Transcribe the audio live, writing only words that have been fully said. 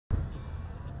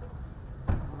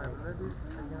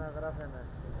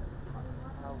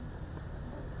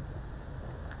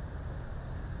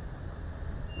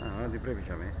Τι πρέπει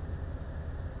να με.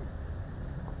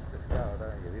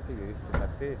 Τώρα γυρίσει το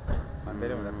ταξί.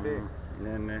 Μαντέρε με ταξί.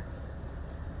 Ναι.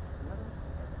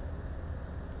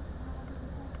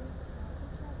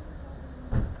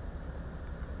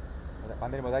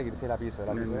 Μαντέρε μετά γυρίσει έλα πίσω.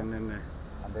 Ναι.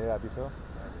 Μαντέρε έλα πίσω.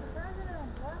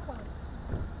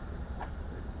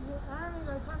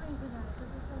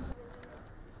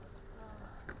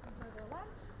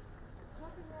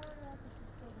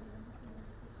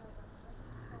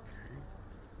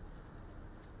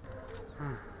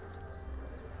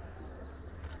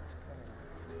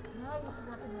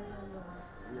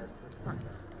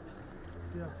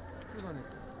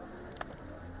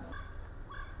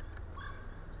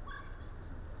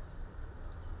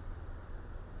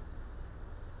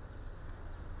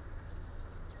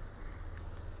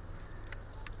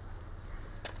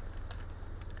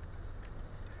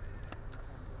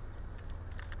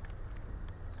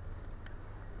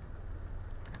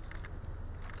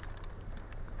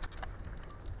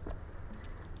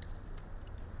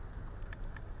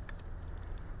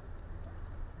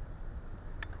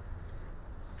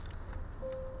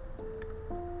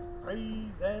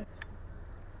 Present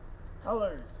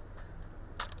colors.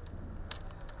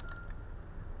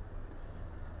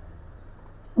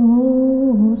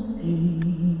 Oh,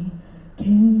 say,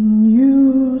 can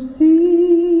you see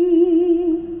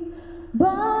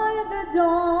by the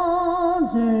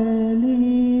dawn's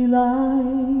early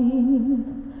light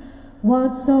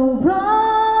what so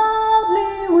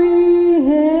proudly we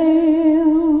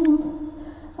hailed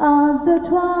at the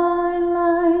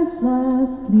twilight's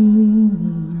last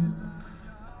gleaming,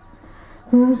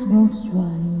 whose broad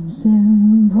stripes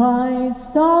and bright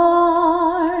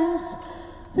stars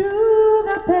through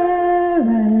the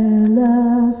perilous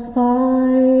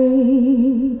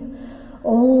fight,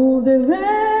 oh, the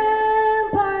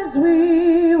ramparts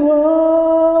we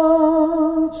watched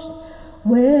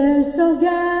were so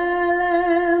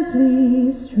gallantly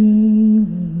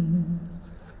streaming,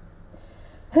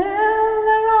 held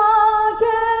the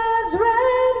rocket's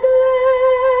red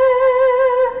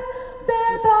glare,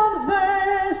 their bombs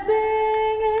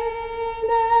bursting in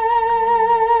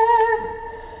air,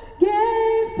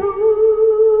 gave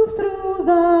proof through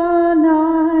the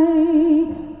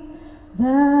night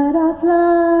that our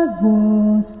flag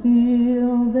was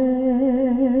still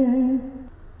there.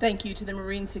 Thank you to the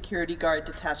Marine Security Guard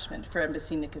Detachment for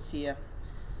Embassy Nicosia.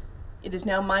 It is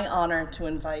now my honor to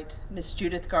invite Ms.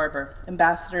 Judith Garber,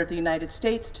 Ambassador of the United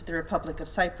States to the Republic of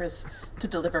Cyprus, to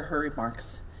deliver her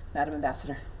remarks. Madam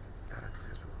Ambassador.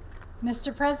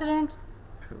 Mr. President,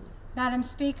 Madam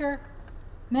Speaker,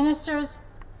 Ministers,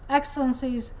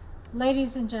 Excellencies,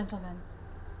 ladies and gentlemen,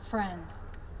 friends.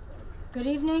 Good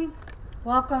evening,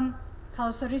 welcome,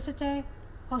 Kalos orisite,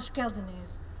 hoş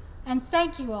geldiniz, and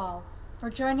thank you all for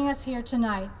joining us here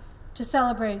tonight to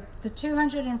celebrate the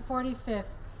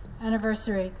 245th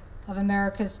anniversary of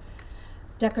America's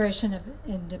Declaration of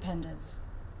Independence.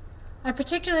 I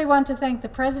particularly want to thank the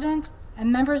President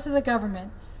and members of the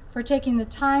government for taking the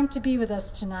time to be with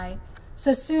us tonight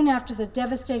so soon after the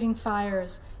devastating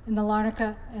fires in the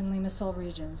Larnaca and Limassol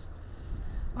regions.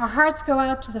 Our hearts go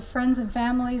out to the friends and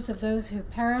families of those who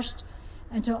perished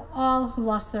and to all who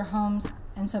lost their homes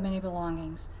and so many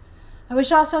belongings. I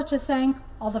wish also to thank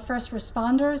all the first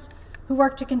responders who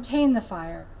worked to contain the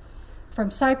fire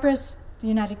from Cyprus, the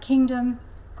United Kingdom,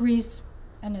 Greece,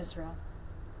 and Israel.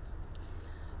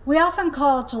 We often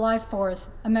call July 4th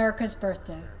America's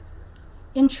birthday.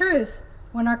 In truth,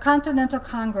 when our Continental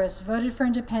Congress voted for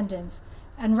independence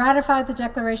and ratified the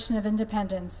Declaration of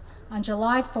Independence on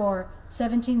July 4,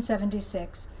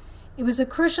 1776, it was a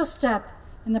crucial step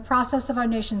in the process of our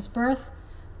nation's birth,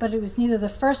 but it was neither the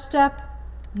first step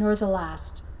nor the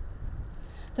last.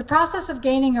 The process of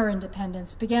gaining our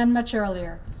independence began much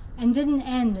earlier and didn't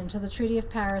end until the Treaty of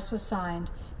Paris was signed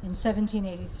in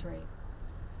 1783.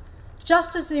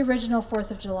 Just as the original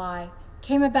 4th of July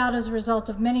came about as a result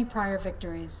of many prior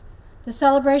victories, the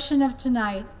celebration of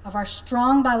tonight of our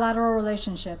strong bilateral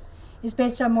relationship is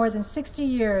based on more than 60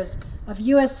 years of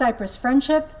U.S.-Cyprus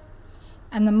friendship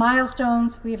and the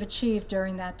milestones we have achieved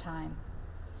during that time.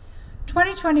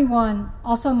 2021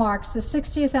 also marks the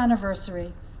 60th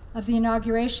anniversary of the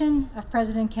inauguration of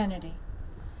President Kennedy.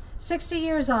 60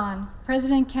 years on,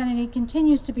 President Kennedy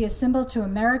continues to be a symbol to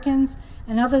Americans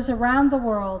and others around the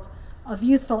world of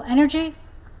youthful energy,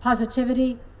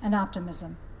 positivity, and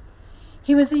optimism.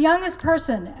 He was the youngest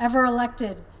person ever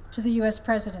elected to the U.S.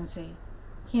 presidency.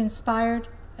 He inspired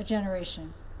a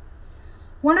generation.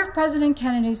 One of President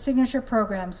Kennedy's signature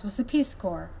programs was the Peace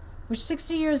Corps, which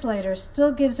 60 years later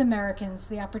still gives Americans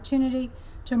the opportunity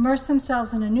to immerse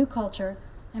themselves in a new culture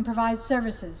and provide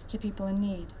services to people in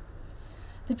need.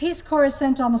 The Peace Corps has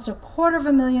sent almost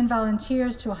 250,000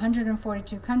 volunteers to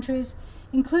 142 countries,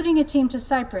 including a team to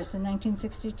Cyprus in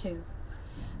 1962.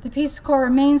 The Peace Corps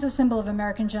remains a symbol of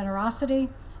American generosity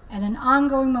and an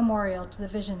ongoing memorial to the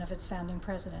vision of its founding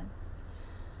president.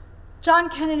 John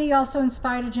Kennedy also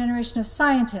inspired a generation of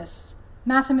scientists,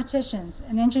 mathematicians,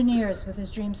 and engineers with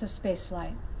his dreams of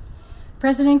spaceflight.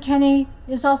 President Kennedy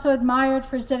is also admired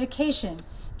for his dedication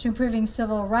to improving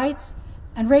civil rights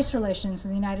and race relations in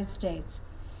the United States.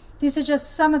 These are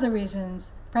just some of the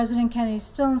reasons President Kennedy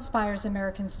still inspires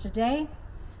Americans today,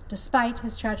 despite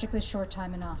his tragically short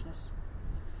time in office.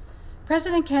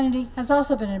 President Kennedy has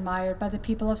also been admired by the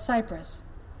people of Cyprus.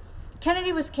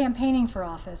 Kennedy was campaigning for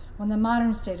office when the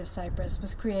modern state of Cyprus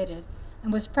was created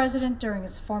and was president during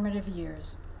its formative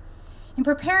years. In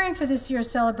preparing for this year's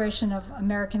celebration of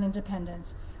American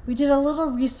independence, we did a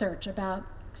little research about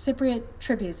Cypriot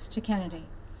tributes to Kennedy.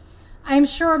 I am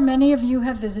sure many of you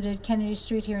have visited Kennedy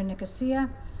Street here in Nicosia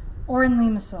or in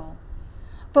Limassol,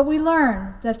 but we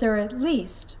learned that there are at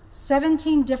least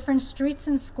 17 different streets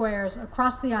and squares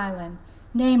across the island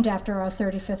named after our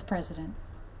 35th president.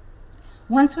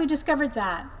 Once we discovered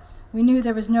that, we knew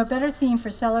there was no better theme for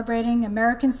celebrating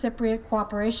American Cypriot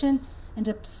cooperation and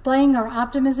displaying our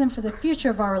optimism for the future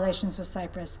of our relations with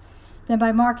Cyprus than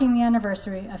by marking the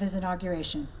anniversary of his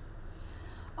inauguration.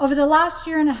 Over the last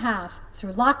year and a half,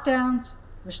 through lockdowns,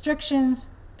 restrictions,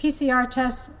 PCR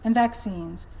tests, and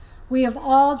vaccines, we have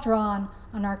all drawn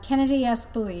on our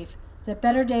Kennedy-esque belief that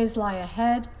better days lie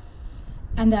ahead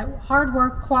and that hard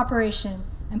work, cooperation,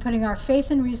 and putting our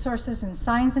faith and resources in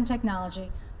science and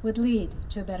technology would lead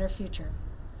to a better future.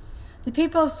 The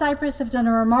people of Cyprus have done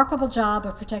a remarkable job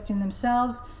of protecting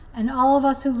themselves and all of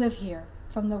us who live here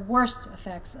from the worst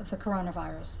effects of the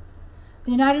coronavirus.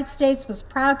 The United States was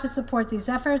proud to support these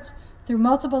efforts through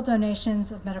multiple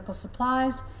donations of medical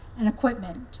supplies and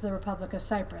equipment to the Republic of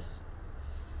Cyprus.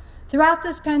 Throughout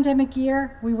this pandemic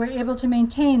year, we were able to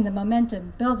maintain the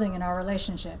momentum building in our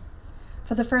relationship.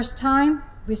 For the first time,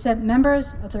 we sent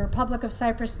members of the Republic of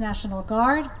Cyprus National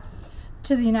Guard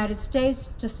to the United States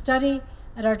to study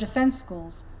at our defense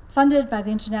schools, funded by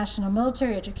the International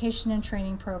Military Education and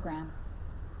Training Program.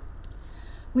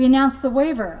 We announced the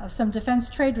waiver of some defense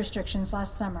trade restrictions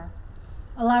last summer.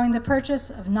 Allowing the purchase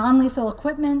of non-lethal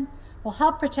equipment will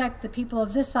help protect the people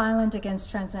of this island against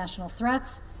transnational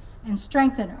threats and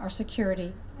strengthen our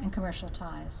security and commercial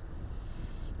ties.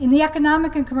 In the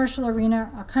economic and commercial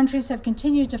arena, our countries have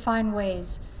continued to find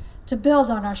ways to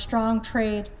build on our strong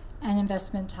trade and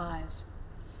investment ties.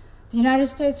 The United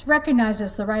States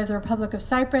recognizes the right of the Republic of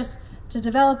Cyprus to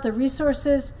develop the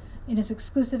resources in its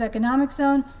exclusive economic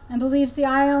zone and believes the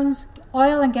island's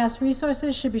oil and gas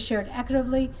resources should be shared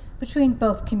equitably between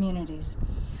both communities.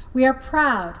 We are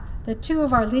proud that two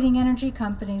of our leading energy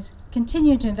companies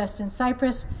continue to invest in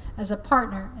Cyprus as a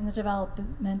partner in the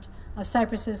development of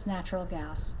Cyprus's natural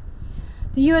gas.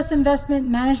 The U.S. investment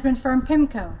management firm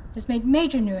PIMCO has made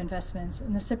major new investments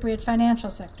in the Cypriot financial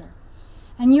sector,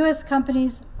 and U.S.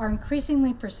 companies are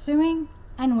increasingly pursuing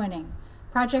and winning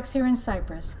projects here in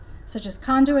Cyprus, such as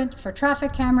Conduit for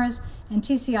traffic cameras and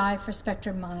TCI for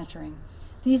spectrum monitoring.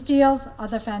 These deals are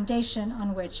the foundation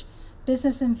on which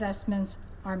business investments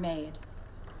are made.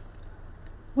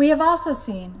 We have also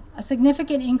seen a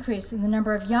significant increase in the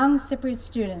number of young Cypriot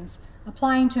students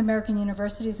applying to American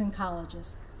universities and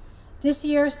colleges. This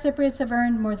year, Cypriots have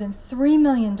earned more than $3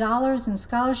 million in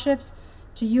scholarships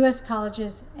to U.S.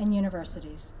 colleges and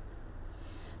universities.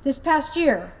 This past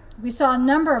year, we saw a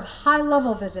number of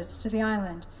high-level visits to the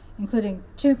island, including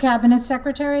 2 cabinet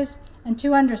secretaries and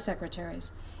 2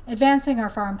 undersecretaries, advancing our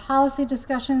foreign policy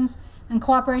discussions and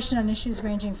cooperation on issues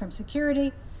ranging from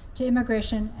security to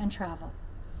immigration and travel.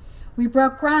 We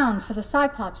broke ground for the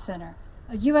Cyclops Center,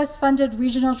 a U.S.-funded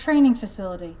regional training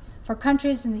facility for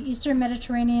countries in the Eastern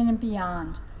Mediterranean and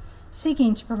beyond,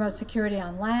 seeking to promote security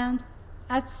on land,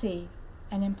 at sea,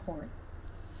 and in port.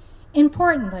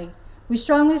 Importantly, we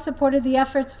strongly supported the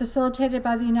efforts facilitated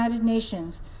by the United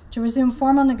Nations to resume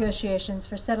formal negotiations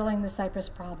for settling the Cyprus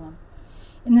problem.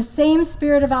 In the same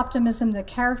spirit of optimism that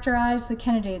characterized the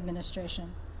Kennedy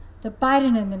administration, the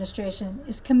Biden administration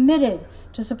is committed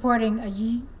to supporting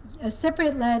a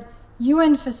Cypriot-led,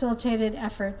 UN-facilitated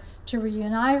effort to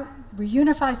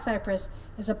reunify Cyprus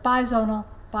as a bizonal,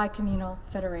 bicommunal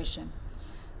federation.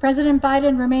 President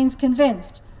Biden remains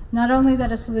convinced not only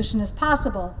that a solution is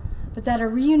possible, but that a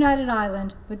reunited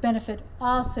island would benefit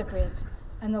all Cypriots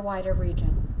and the wider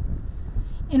region.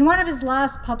 In one of his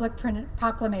last public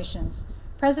proclamations,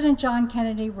 President John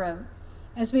Kennedy wrote,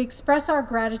 As we express our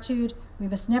gratitude, we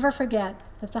must never forget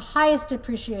that the highest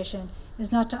appreciation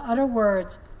is not to utter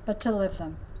words, but to live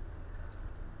them.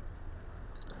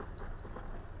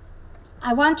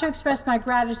 I want to express my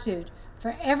gratitude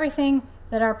for everything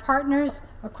that our partners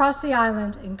across the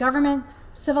island in government,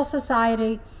 civil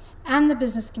society, and the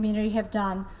business community have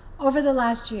done over the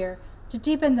last year to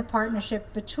deepen the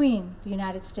partnership between the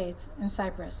United States and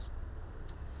Cyprus.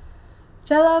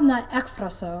 Θέλω να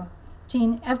εκφράσω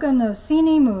την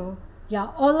ευγνωμοσύνη μου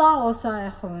για όλα όσα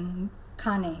έχουν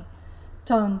κάνει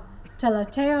τον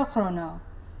τελευταίο χρόνο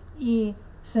οι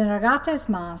συνεργάτες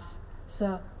μας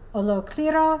σε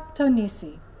ολόκληρο το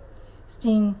νησί,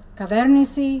 στην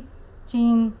κυβέρνηση,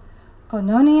 την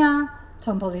κοινωνία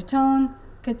των πολιτών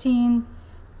και την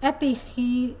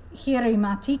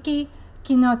επιχειρηματική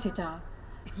κοινότητα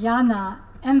για να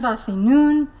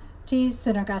εμβαθύνουν τη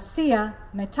συνεργασία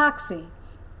μεταξύ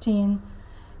των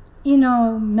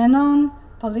Ηνωμένων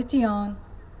Πολιτειών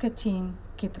και την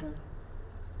Κύπρου.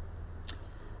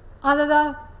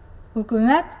 Adada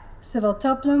hükümet, sivil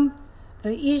toplum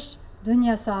ve iş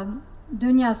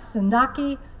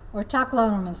dünyasındaki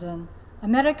ortaklarımızın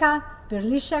Amerika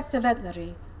Birleşik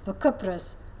Devletleri ve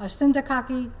Kıbrıs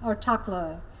arasındaki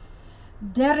ortaklığı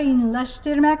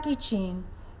derinleştirmek için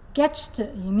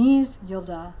geçtiğimiz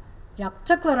yılda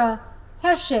yaptıkları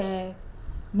her şeye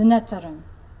minnettarım.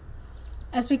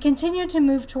 As we continue to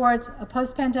move towards a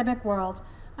post-pandemic world,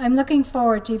 I'm looking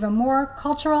forward to even more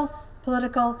cultural,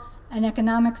 political, and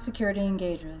economic security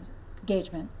engagement.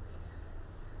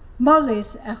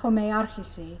 Μόλις έχουμε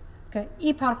αρχίσει και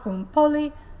υπάρχουν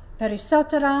πολύ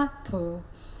περισσότερα που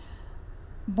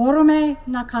μπορούμε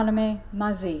να κάνουμε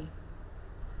μαζί.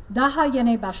 Daha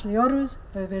yeni başlıyoruz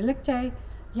ve birlikte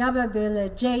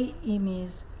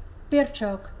yapabileceğimiz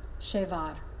birçok şey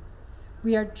var.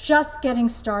 We are just getting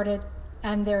started,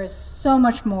 and there is so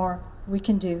much more we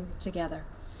can do together.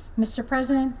 Mr.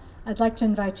 President, I'd like to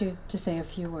invite you to say a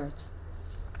few words.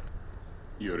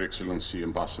 Your Excellency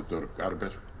Ambassador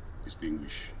Garber,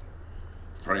 distinguished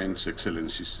friends,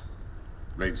 excellencies,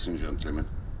 ladies and gentlemen,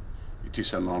 it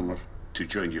is an honor to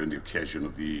join you on the occasion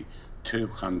of the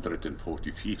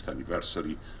 245th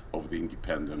anniversary of the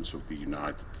independence of the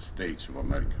United States of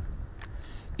America.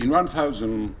 In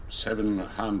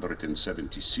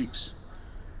 1776,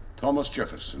 Thomas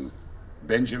Jefferson,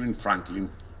 Benjamin Franklin,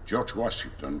 George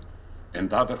Washington,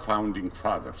 and other founding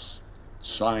fathers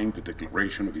signed the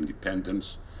Declaration of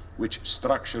Independence, which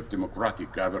structured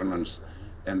democratic governance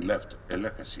and left a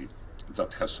legacy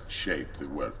that has shaped the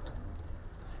world.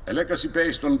 A legacy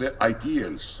based on the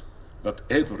ideals that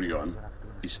everyone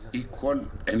is equal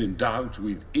and endowed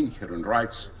with inherent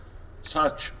rights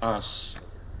such as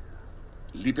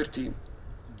liberty,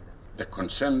 the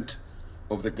consent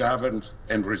of the governed,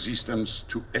 and resistance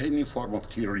to any form of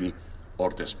tyranny or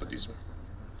despotism.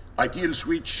 Ideals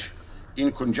which,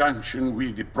 in conjunction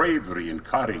with the bravery and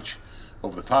courage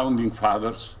of the founding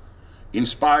fathers,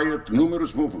 inspired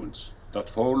numerous movements that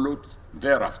followed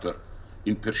thereafter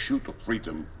in pursuit of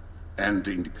freedom and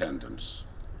independence.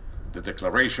 The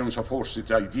declarations of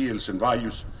forced ideals and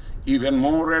values, even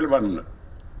more relevant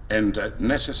and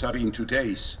necessary in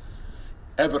today's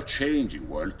ever-changing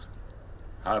world,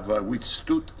 have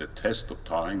withstood the test of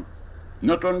time,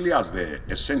 not only as the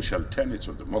essential tenets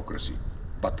of democracy,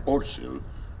 but also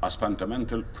as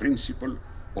fundamental principle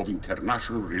of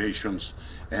international relations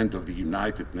and of the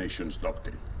United Nations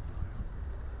doctrine.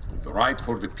 The right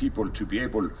for the people to be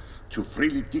able to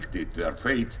freely dictate their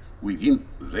fate within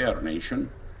their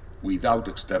nation without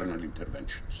external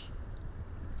interventions.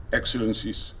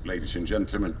 Excellencies, ladies and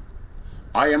gentlemen,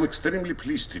 I am extremely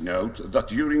pleased to note that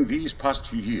during these past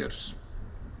few years,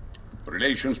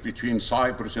 relations between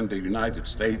Cyprus and the United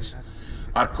States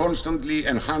are constantly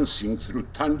enhancing through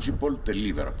tangible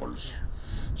deliverables,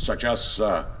 such as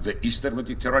the Eastern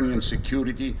Mediterranean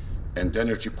Security and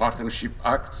Energy Partnership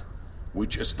Act,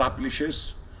 which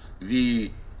establishes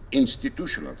the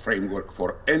institutional framework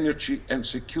for energy and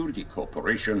security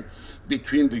cooperation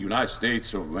between the United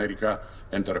States of America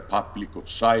and the Republic of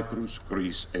Cyprus,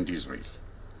 Greece, and Israel.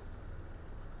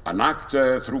 An act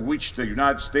through which the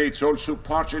United States also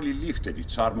partially lifted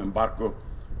its arms embargo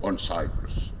on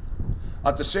Cyprus.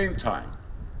 At the same time,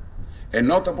 a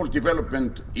notable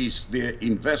development is the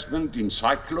investment in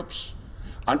Cyclops,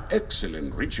 an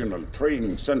excellent regional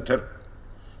training center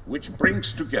which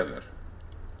brings together,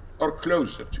 or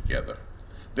closer together,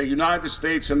 the United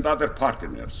States and other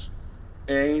partners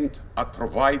aimed at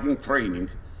providing training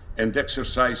and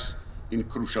exercise in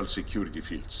crucial security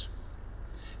fields.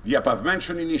 The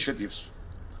above-mentioned initiatives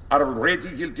are already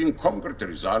yielding concrete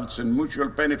results and mutual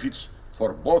benefits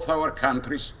for both our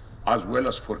countries as well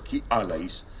as for key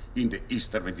allies in the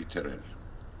Eastern Mediterranean.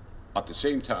 At the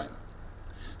same time,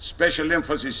 special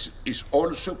emphasis is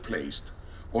also placed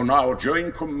on our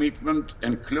joint commitment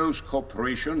and close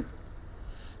cooperation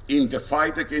in the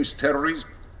fight against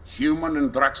terrorism, human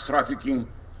and drugs trafficking,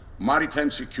 maritime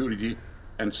security,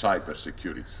 and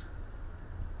cybersecurity.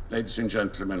 Ladies and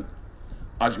gentlemen,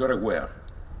 as you are aware,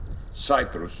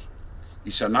 Cyprus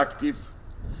is an active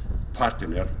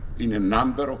partner in a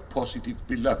number of positive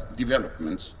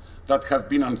developments that have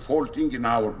been unfolding in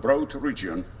our broad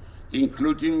region,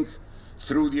 including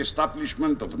through the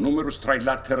establishment of numerous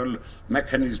trilateral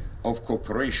mechanisms of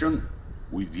cooperation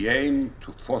with the aim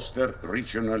to foster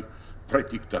regional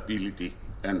predictability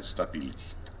and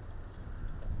stability.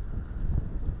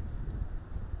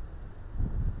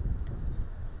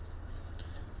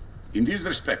 In this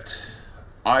respect,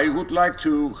 I would like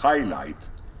to highlight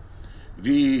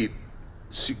the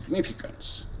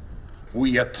significance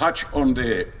we attach on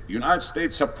the United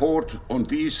States support on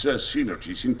these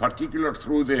synergies, in particular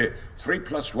through the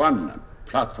 3+1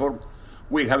 platform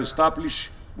we have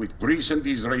established with Greece and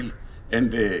Israel,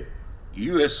 and the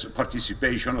US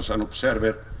participation as an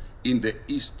observer in the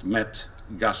East Med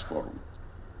Gas Forum.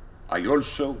 I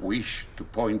also wish to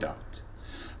point out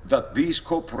that these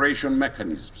cooperation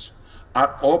mechanisms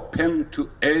are open to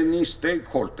any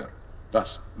stakeholder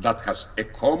that has a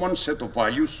common set of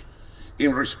values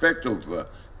in respect of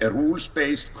a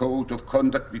rules-based code of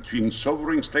conduct between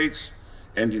sovereign states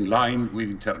and in line with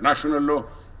international law,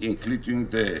 including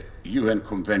the UN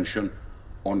Convention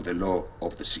on the Law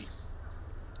of the Sea.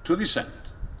 To this end,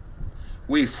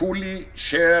 we fully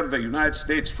share the United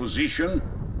States position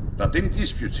that any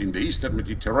disputes in the Eastern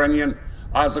Mediterranean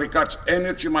as regards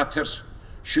energy matters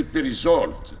should be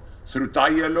resolved through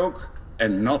dialogue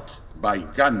and not by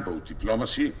gunboat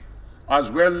diplomacy,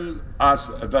 as well as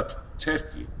that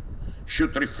Turkey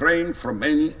should refrain from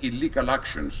any illegal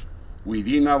actions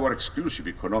within our exclusive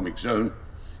economic zone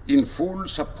in full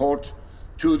support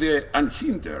to the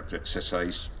unhindered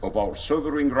exercise of our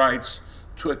sovereign rights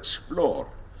to explore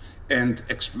and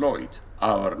exploit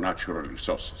our natural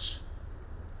resources.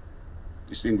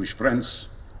 Distinguished friends,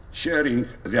 sharing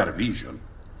their vision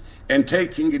and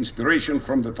taking inspiration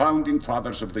from the founding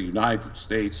fathers of the United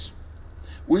States,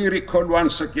 we recall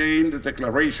once again the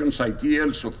Declaration's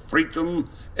ideals of freedom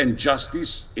and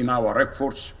justice in our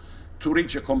efforts to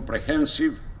reach a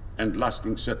comprehensive and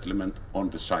lasting settlement on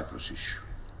the Cyprus issue.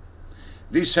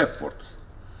 This effort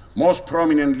most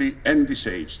prominently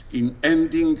envisaged in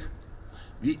ending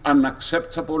the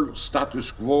unacceptable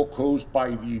status quo caused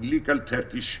by the illegal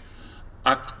Turkish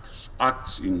acts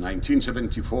in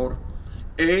 1974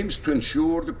 aims to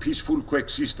ensure the peaceful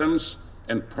coexistence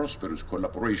and prosperous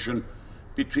collaboration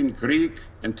between Greek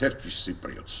and Turkish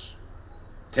Cypriots.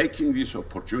 Taking this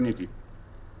opportunity,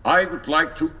 I would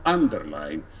like to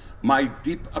underline my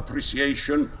deep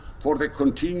appreciation for the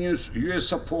continuous US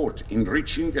support in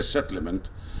reaching a settlement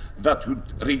that would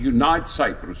reunite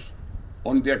Cyprus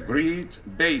on the agreed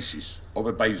basis of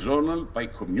a bizonal,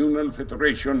 bicommunal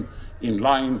federation in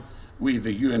line with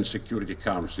the UN Security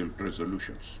Council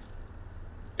resolutions,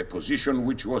 a position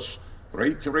which was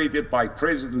reiterated by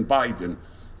President Biden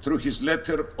through his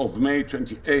letter of May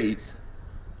 28th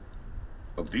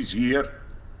of this year,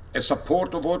 a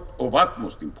support of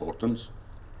utmost importance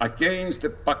against the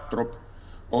backdrop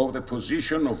of the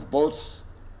position of both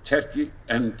Turkey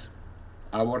and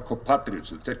our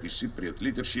compatriots, the Turkish Cypriot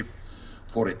leadership,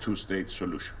 for a two-state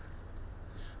solution.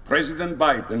 President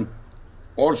Biden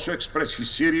also expressed his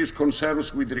serious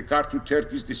concerns with regard to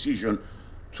Turkey's decision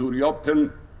to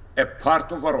reopen a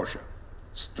part of Varosha,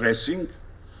 stressing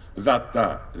that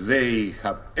they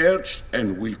have urged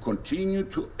and will continue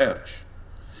to urge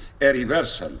a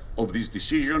reversal of this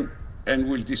decision and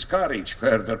will discourage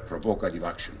further provocative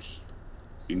actions.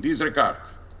 In this regard,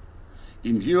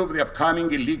 in view of the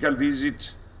upcoming illegal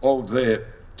visit of the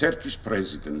Turkish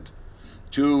president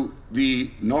to the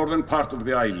northern part of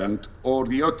the island or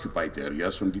the occupied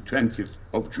areas on the 20th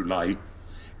of July,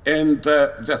 and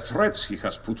the threats he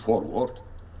has put forward,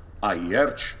 I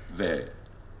urge the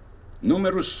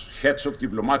numerous heads of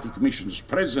diplomatic missions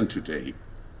present today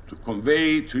to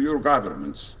convey to your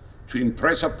governments, to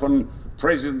impress upon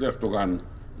President Erdogan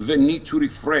the need to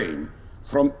refrain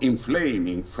from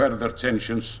inflaming further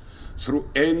tensions through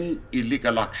any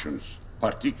illegal actions,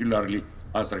 particularly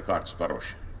as regards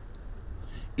Varosha.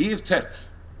 If Turkey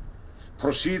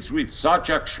proceeds with such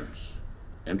actions,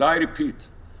 and I repeat,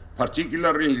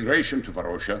 particularly in relation to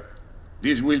Varosha,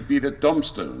 this will be the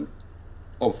tombstone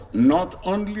of not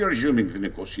only resuming the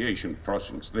negotiating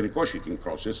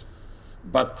process,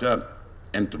 but,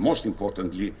 and most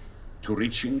importantly, to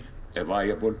reaching a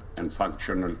viable and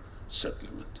functional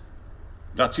settlement.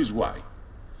 That is why,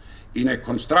 in a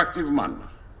constructive manner,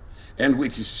 and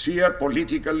with sincere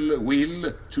political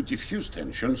will to diffuse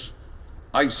tensions,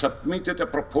 I submitted a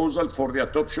proposal for the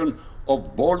adoption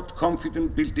of bold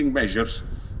confidence-building measures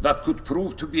that could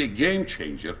prove to be a game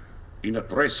changer in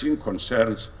addressing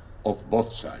concerns of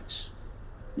both sides.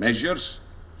 Measures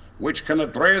which can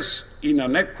address in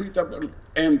an equitable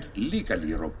and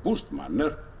legally robust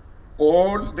manner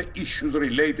all the issues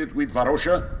related with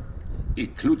Varosha,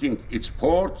 including its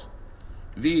port,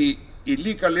 the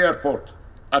illegal airport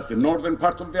at the northern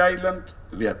part of the island,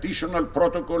 the additional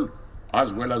protocol,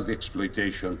 as well as the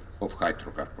exploitation of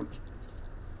hydrocarbons.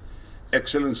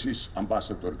 Excellencies,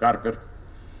 Ambassador Garber,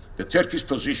 the Turkish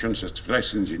positions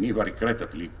expressed in Geneva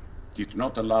regrettably did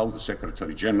not allow the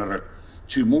Secretary General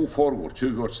to move forward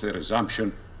towards the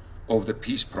resumption of the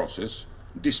peace process,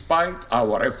 despite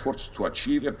our efforts to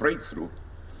achieve a breakthrough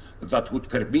that would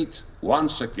permit,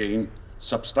 once again,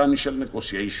 substantial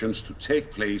negotiations to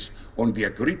take place on the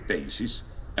agreed basis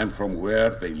and from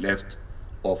where they left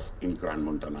off in Grand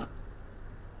Montana.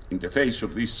 In the face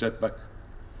of this setback,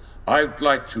 I would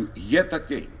like to yet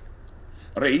again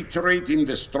reiterate in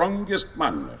the strongest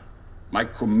manner my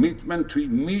commitment to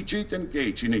immediately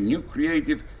engage in a new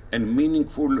creative and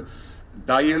meaningful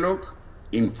dialogue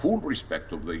in full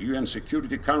respect of the UN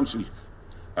Security Council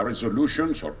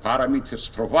resolutions or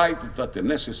parameters, provided that the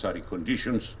necessary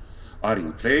conditions are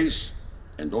in place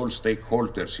and all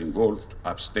stakeholders involved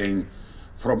abstain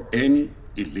from any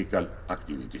illegal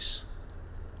activities.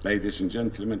 Ladies and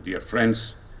gentlemen, dear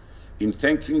friends, in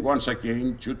thanking once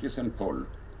again Judith and Paul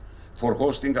for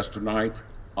hosting us tonight,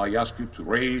 I ask you to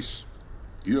raise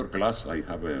your glass. I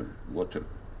have a water.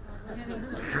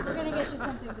 We're going to get you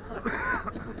something besides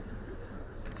water.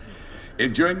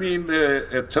 And join me in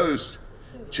a toast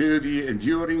to the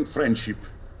enduring friendship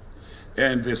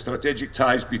and the strategic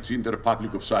ties between the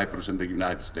Republic of Cyprus and the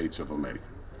United States of America.